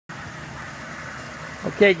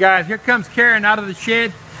Okay guys, here comes Karen out of the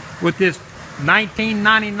shed with this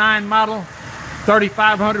 1999 model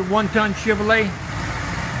 3500 one-ton Chevrolet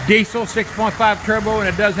diesel 6.5 turbo, and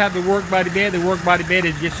it does have the work body bed. The work body bed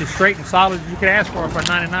is just as straight and solid as you could ask for a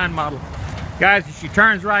 99 model. Guys, if she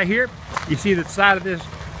turns right here, you see the side of this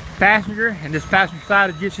passenger, and this passenger side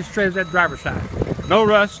is just as straight as that driver's side. No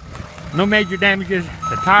rust, no major damages.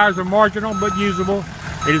 The tires are marginal but usable.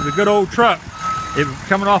 It is a good old truck. It was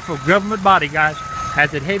coming off of government body, guys.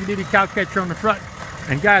 Has that heavy duty cow catcher on the front.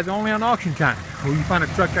 And guys, only on auction time will you find a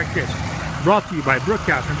truck like this. Brought to you by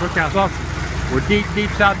Brookhouse and Brookhouse Auction. We're deep, deep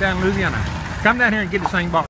south down in Louisiana. Come down here and get this thing bought.